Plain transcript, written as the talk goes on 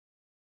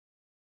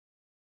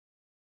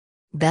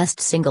Best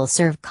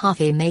single-serve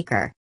coffee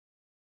maker.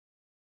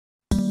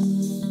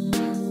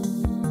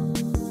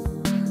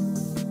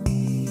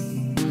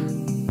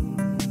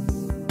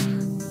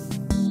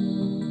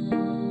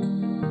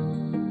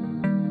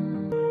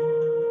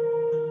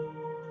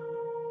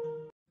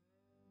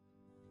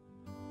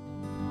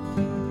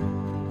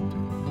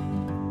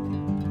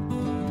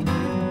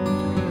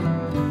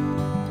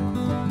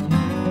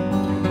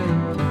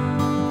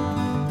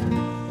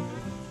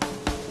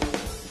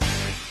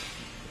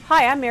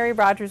 Hi, I'm Mary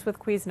Rogers with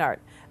Cuisinart.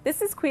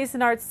 This is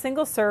Cuisinart's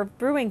single-serve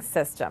brewing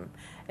system.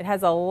 It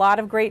has a lot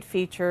of great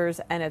features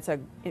and it's a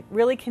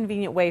really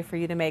convenient way for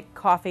you to make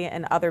coffee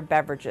and other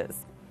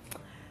beverages.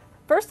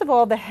 First of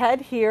all, the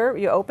head here,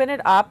 you open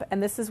it up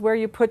and this is where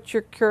you put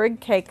your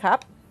Keurig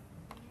K-cup,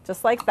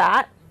 just like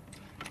that.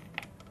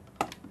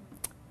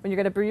 When you're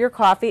going to brew your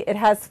coffee, it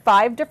has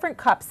 5 different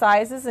cup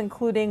sizes,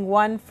 including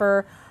one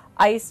for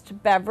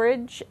iced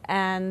beverage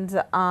and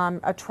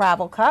a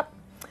travel cup.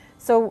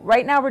 So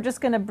right now we're just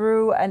going to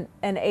brew an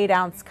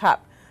 8-ounce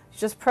cup.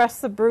 Just press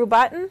the brew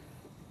button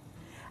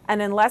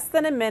and in less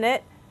than a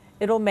minute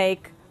it'll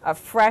make a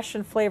fresh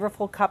and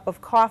flavorful cup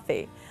of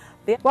coffee.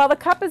 While the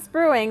cup is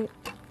brewing,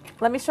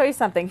 let me show you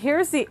something.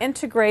 Here's the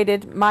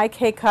integrated My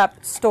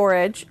K-Cup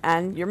storage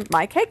and your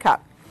My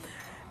K-Cup.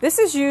 This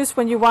is used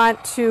when you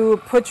want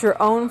to put your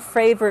own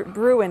favorite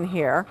brew in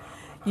here.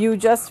 You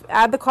just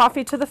add the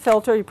coffee to the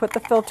filter, you put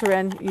the filter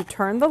in, you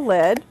turn the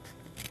lid.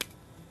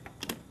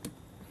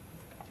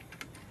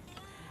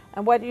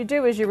 And what you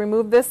do is you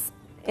remove this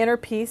inner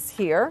piece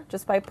here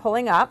just by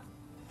pulling up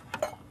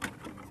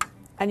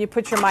and you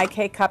put your My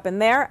K-Cup in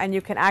there and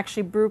you can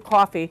actually brew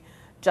coffee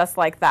just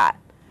like that.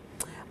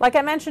 Like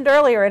I mentioned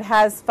earlier, it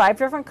has 5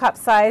 different cup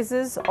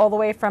sizes all the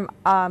way from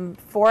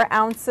 4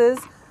 ounces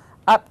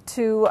up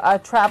to a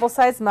travel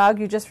size mug.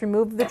 You just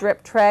remove the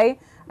drip tray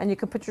and you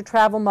can put your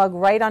travel mug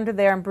right under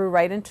there and brew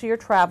right into your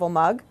travel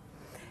mug.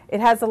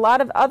 It has a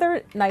lot of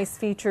other nice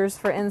features.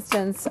 For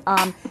instance,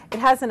 it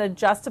has an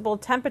adjustable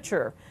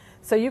temperature.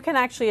 So you can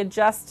actually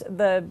adjust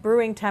the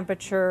brewing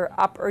temperature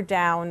up or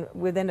down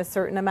within a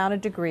certain amount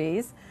of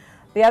degrees.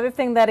 The other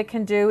thing that it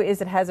can do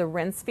is it has a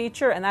rinse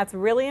feature, and that's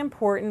really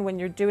important when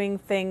you're doing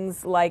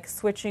things like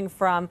switching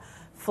from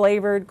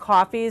flavored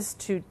coffees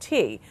to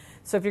tea.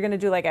 So if you're going to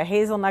do like a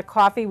hazelnut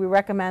coffee, we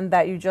recommend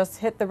that you just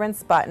hit the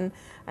rinse button,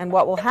 and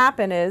what will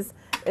happen is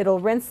it'll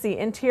rinse the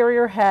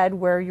interior head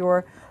where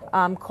your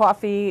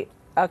coffee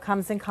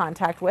comes in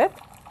contact with.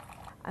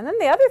 And then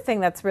the other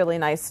thing that's really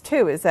nice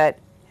too is that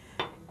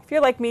if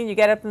you're like me and you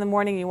get up in the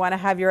morning, you want to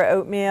have your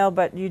oatmeal,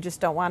 but you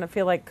just don't want to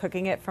feel like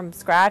cooking it from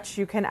scratch,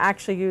 you can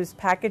actually use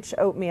packaged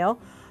oatmeal.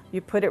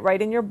 You put it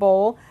right in your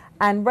bowl,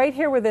 and right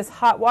here where this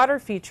hot water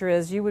feature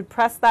is, you would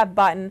press that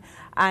button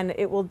and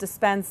it will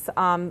dispense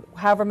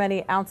however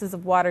many ounces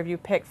of water you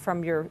pick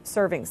from your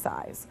serving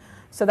size.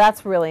 So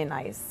that's really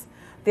nice.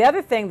 The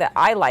other thing that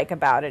I like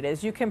about it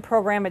is you can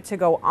program it to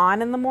go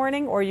on in the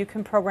morning or you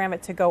can program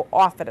it to go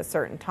off at a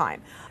certain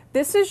time.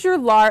 This is your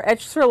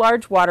extra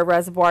large water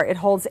reservoir. It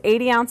holds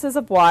 80 ounces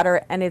of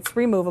water and it's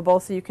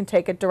removable, so you can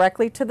take it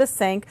directly to the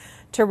sink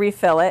to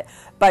refill it.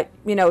 But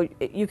you know,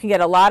 you can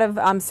get a lot of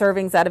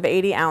servings out of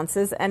 80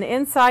 ounces. And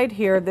inside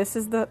here, this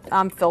is the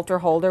filter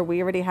holder.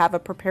 We already have a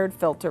prepared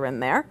filter in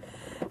there.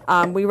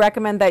 We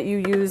recommend that you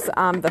use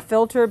the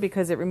filter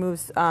because it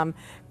removes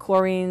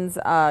chlorine's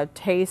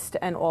taste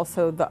and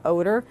also the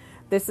odor.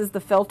 This is the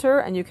filter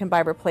and you can buy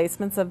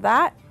replacements of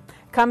that.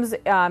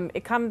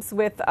 It comes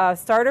with a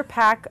starter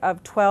pack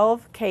of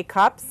 12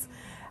 K-Cups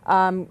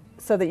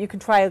so that you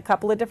can try a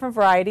couple of different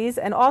varieties,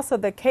 and also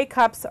the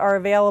K-Cups are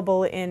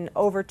available in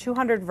over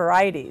 200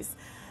 varieties.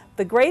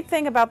 The great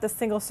thing about the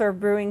single-serve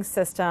brewing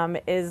system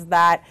is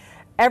that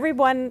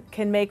everyone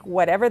can make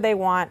whatever they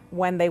want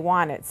when they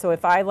want it. So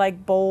if I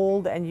like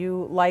bold and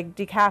you like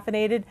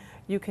decaffeinated,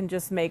 you can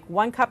just make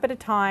 1 cup at a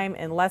time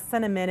in less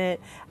than a minute,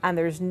 and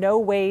there's no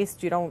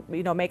waste. You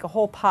don't make a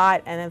whole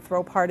pot and then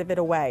throw part of it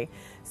away.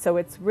 So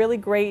it's really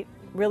great,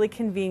 really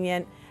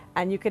convenient,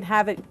 and you can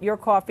have it, your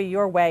coffee,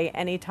 your way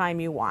anytime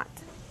you want.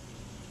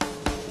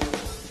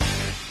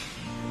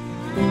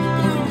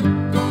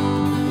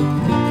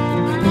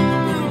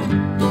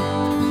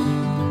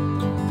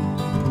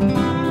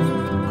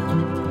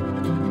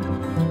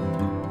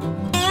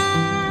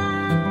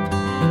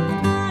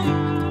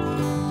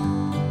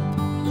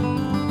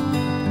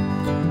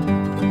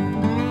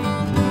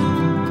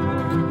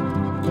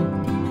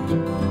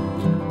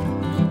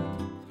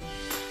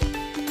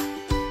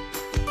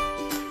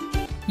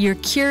 Your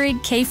Keurig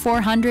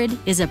K400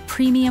 is a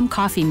premium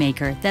coffee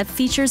maker that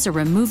features a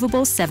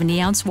removable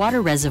 70-ounce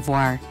water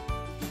reservoir,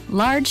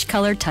 large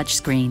color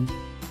touchscreen,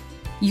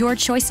 your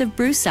choice of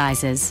brew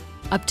sizes,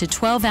 up to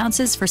 12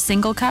 ounces for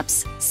single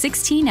cups,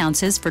 16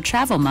 ounces for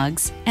travel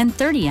mugs, and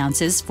 30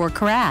 ounces for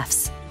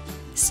carafes,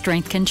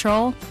 strength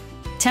control,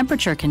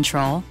 temperature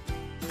control,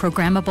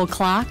 programmable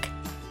clock,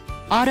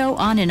 auto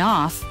on and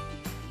off,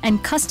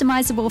 and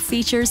customizable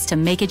features to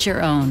make it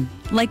your own,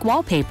 like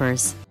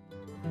wallpapers.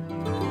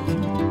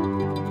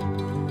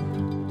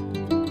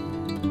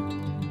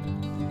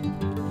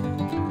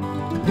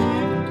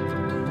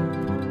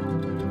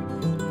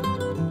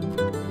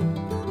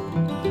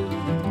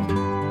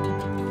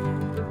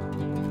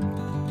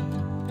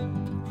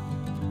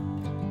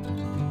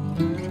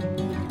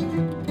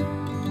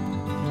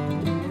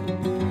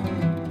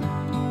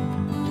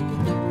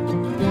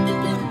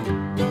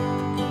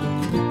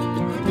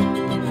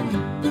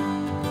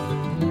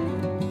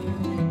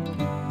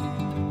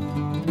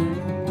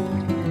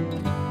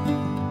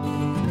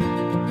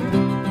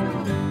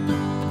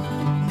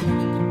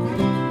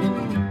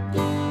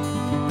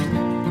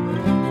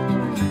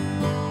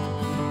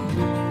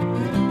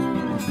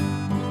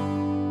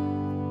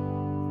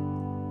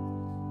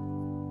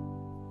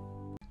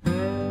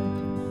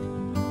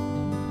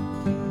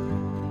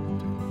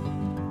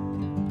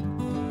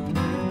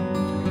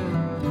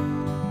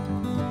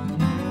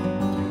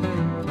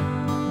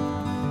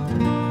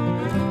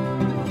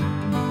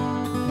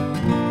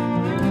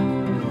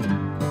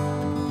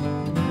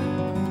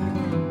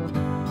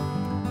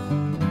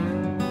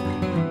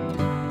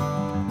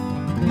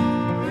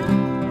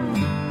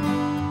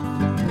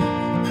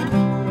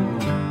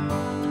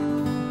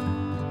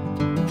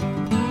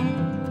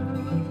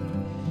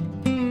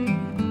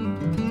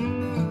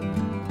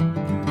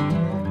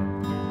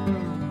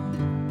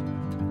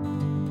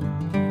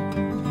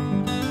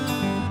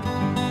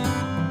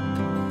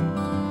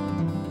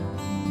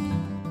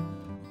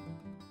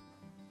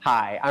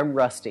 Hi, I'm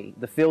Rusty,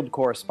 the field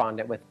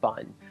correspondent with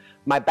BUNN.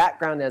 My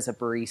background as a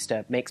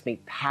barista makes me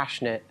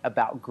passionate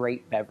about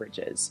great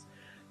beverages.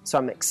 So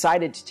I'm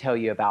excited to tell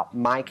you about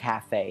My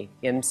Cafe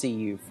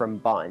MCU from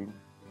BUNN.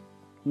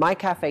 My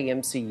Cafe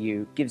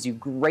MCU gives you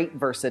great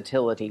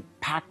versatility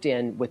packed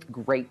in with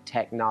great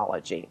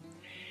technology.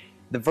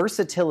 The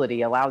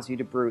versatility allows you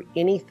to brew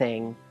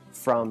anything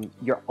from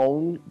your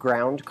own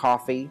ground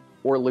coffee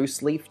or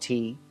loose leaf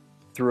tea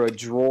through a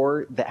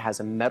drawer that has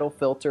a metal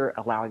filter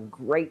allowing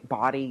great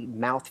body,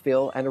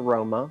 mouthfeel, and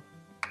aroma,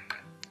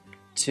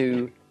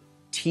 to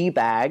tea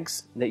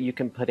bags that you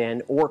can put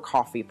in or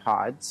coffee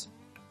pods.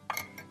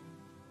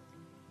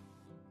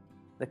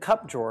 The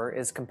cup drawer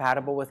is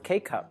compatible with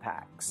K-Cup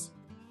packs.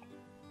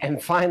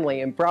 And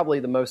finally, and probably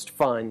the most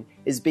fun,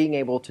 is being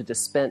able to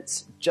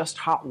dispense just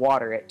hot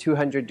water at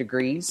 200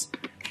 degrees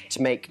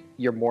to make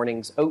your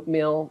morning's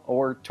oatmeal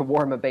or to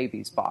warm a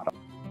baby's bottle.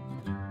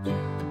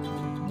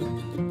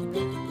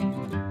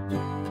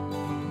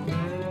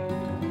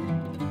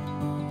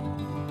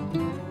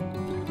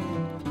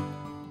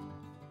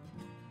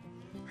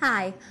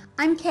 Hi,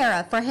 I'm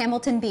Kara for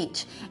Hamilton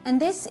Beach, and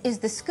this is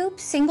the Scoop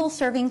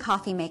single-serving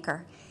coffee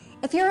maker.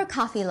 If you're a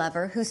coffee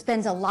lover who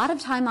spends a lot of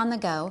time on the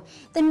go,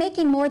 then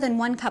making more than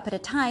one cup at a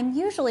time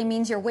usually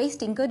means you're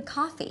wasting good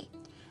coffee.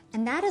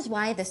 And that is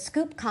why the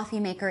Scoop coffee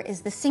maker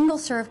is the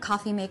single-serve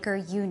coffee maker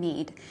you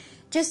need.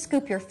 Just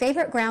scoop your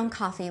favorite ground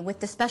coffee with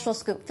the special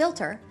Scoop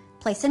filter,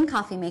 place in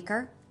coffee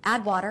maker,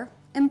 add water,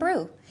 and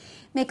brew.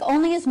 Make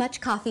only as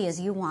much coffee as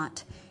you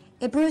want.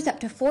 It brews up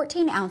to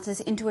 14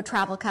 ounces into a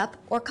travel cup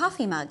or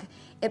coffee mug.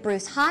 It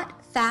brews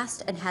hot,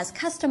 fast, and has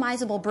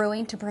customizable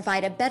brewing to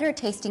provide a better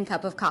tasting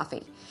cup of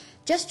coffee.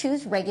 Just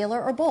choose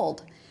regular or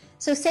bold.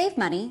 So save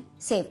money,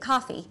 save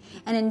coffee,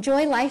 and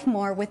enjoy life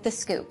more with the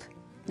Scoop.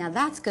 Now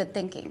that's good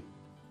thinking.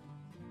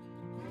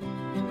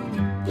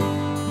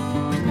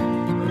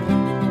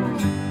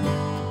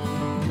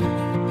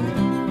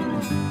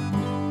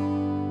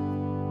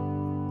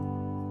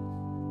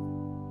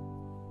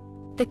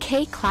 The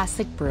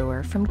K-Classic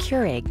Brewer from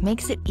Keurig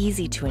makes it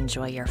easy to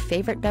enjoy your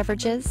favorite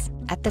beverages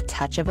at the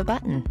touch of a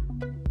button.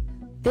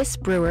 This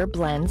brewer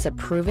blends a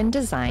proven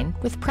design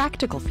with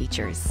practical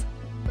features.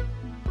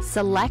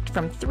 Select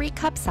from 3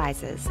 cup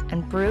sizes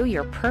and brew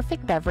your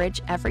perfect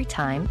beverage every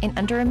time in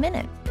under a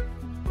minute.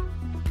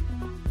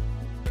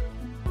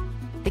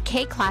 The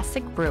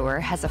K-Classic Brewer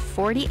has a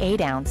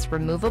 48-ounce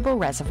removable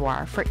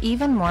reservoir for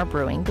even more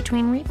brewing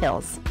between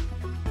refills.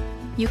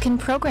 You can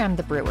program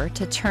the brewer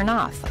to turn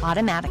off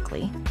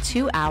automatically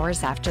 2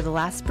 hours after the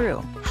last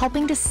brew,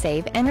 helping to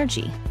save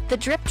energy. The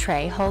drip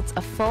tray holds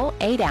a full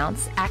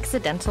 8-ounce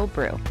accidental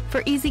brew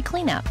for easy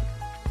cleanup.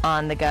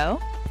 On the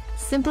go?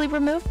 Simply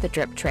remove the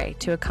drip tray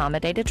to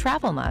accommodate a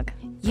travel mug.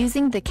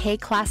 Using the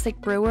K-Classic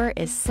Brewer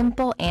is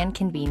simple and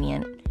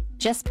convenient.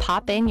 Just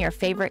pop in your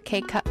favorite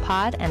K-Cup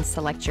pod and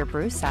select your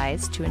brew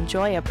size to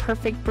enjoy a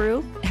perfect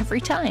brew every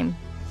time.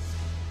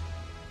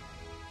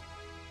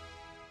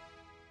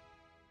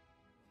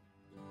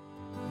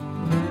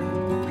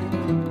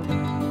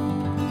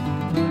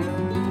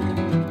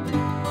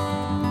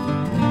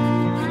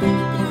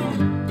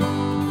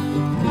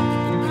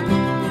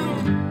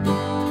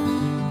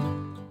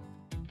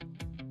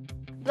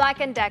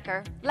 Black &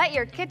 Decker, let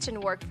your kitchen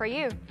work for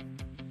you.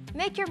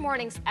 Make your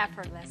mornings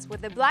effortless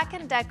with the Black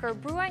 & Decker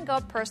Brew & Go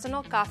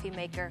personal coffee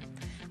maker,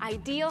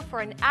 ideal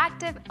for an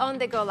active,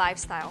 on-the-go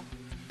lifestyle.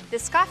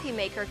 This coffee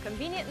maker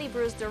conveniently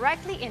brews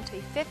directly into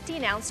a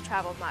 15-ounce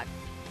travel mug.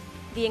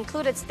 The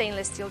included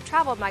stainless steel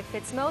travel mug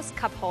fits most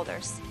cup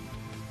holders.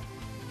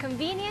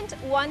 Convenient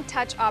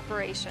one-touch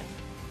operation.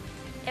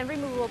 And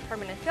removable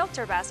permanent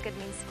filter basket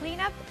means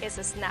cleanup is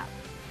a snap.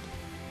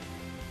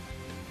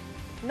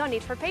 No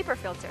need for paper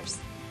filters.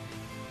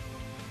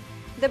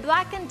 The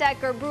Black &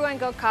 Decker Brew &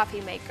 Go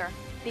coffee maker,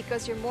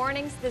 because your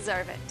mornings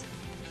deserve it.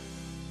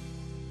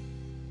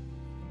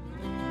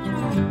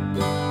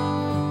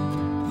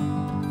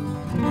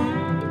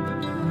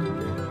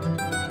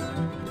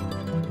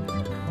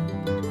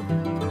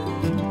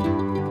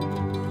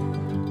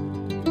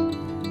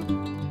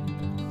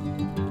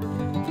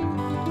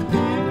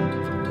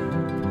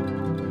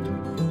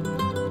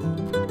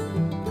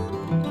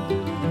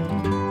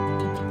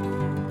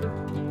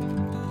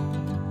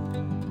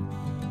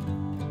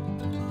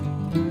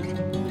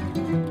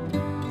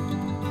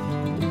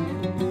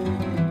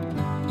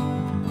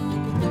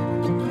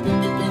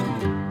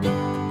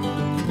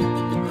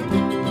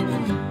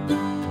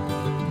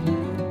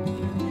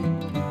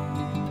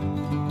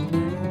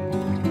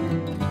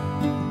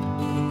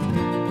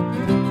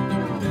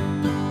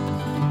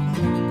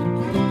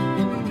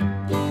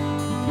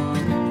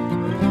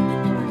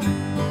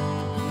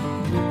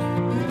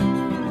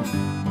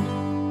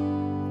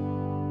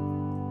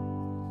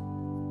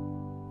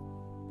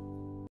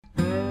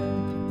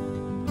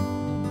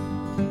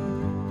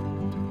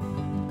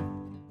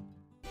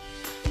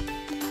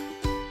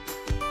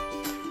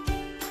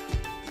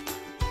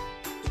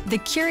 The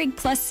Keurig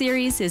Plus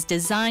series is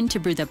designed to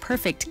brew the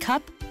perfect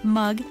cup,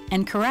 mug,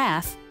 and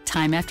carafe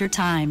time after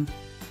time.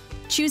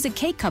 Choose a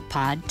K-Cup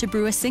pod to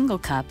brew a single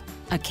cup,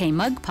 a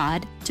K-Mug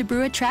pod to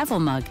brew a travel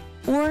mug,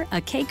 or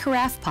a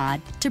K-Carafe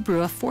pod to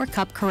brew a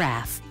 4-cup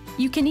carafe.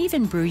 You can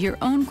even brew your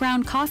own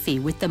ground coffee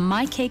with the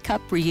My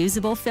K-Cup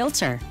reusable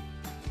filter.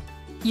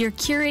 Your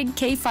Keurig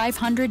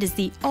K500 is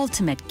the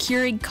ultimate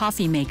Keurig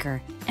coffee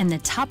maker and the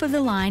top of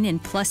the line in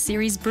Plus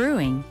Series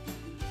brewing.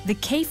 The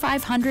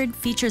K500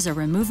 features a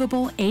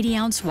removable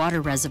 80-ounce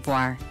water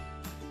reservoir,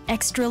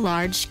 extra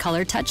large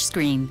color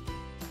touchscreen,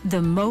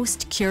 the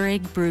most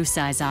Keurig brew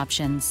size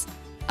options,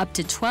 up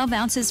to 12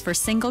 ounces for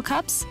single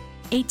cups,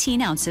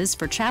 18 ounces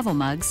for travel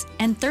mugs,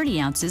 and 30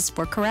 ounces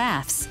for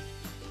carafes.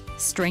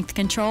 Strength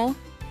control,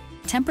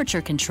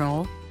 temperature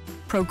control,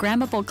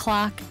 programmable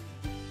clock,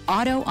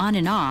 auto on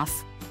and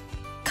off,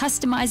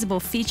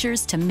 customizable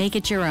features to make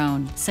it your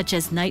own, such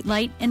as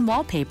nightlight and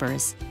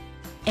wallpapers,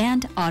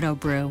 and auto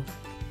brew.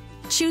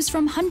 Choose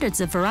from hundreds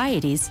of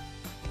varieties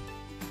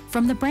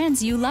from the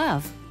brands you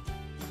love,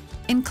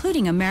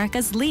 including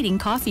America's leading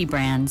coffee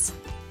brands,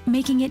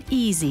 making it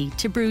easy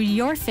to brew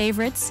your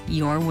favorites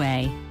your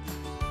way.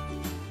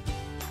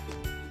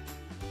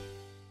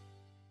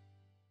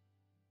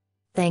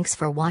 Thanks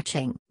for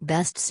watching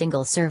Best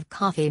Single Serve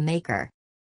Coffee Maker.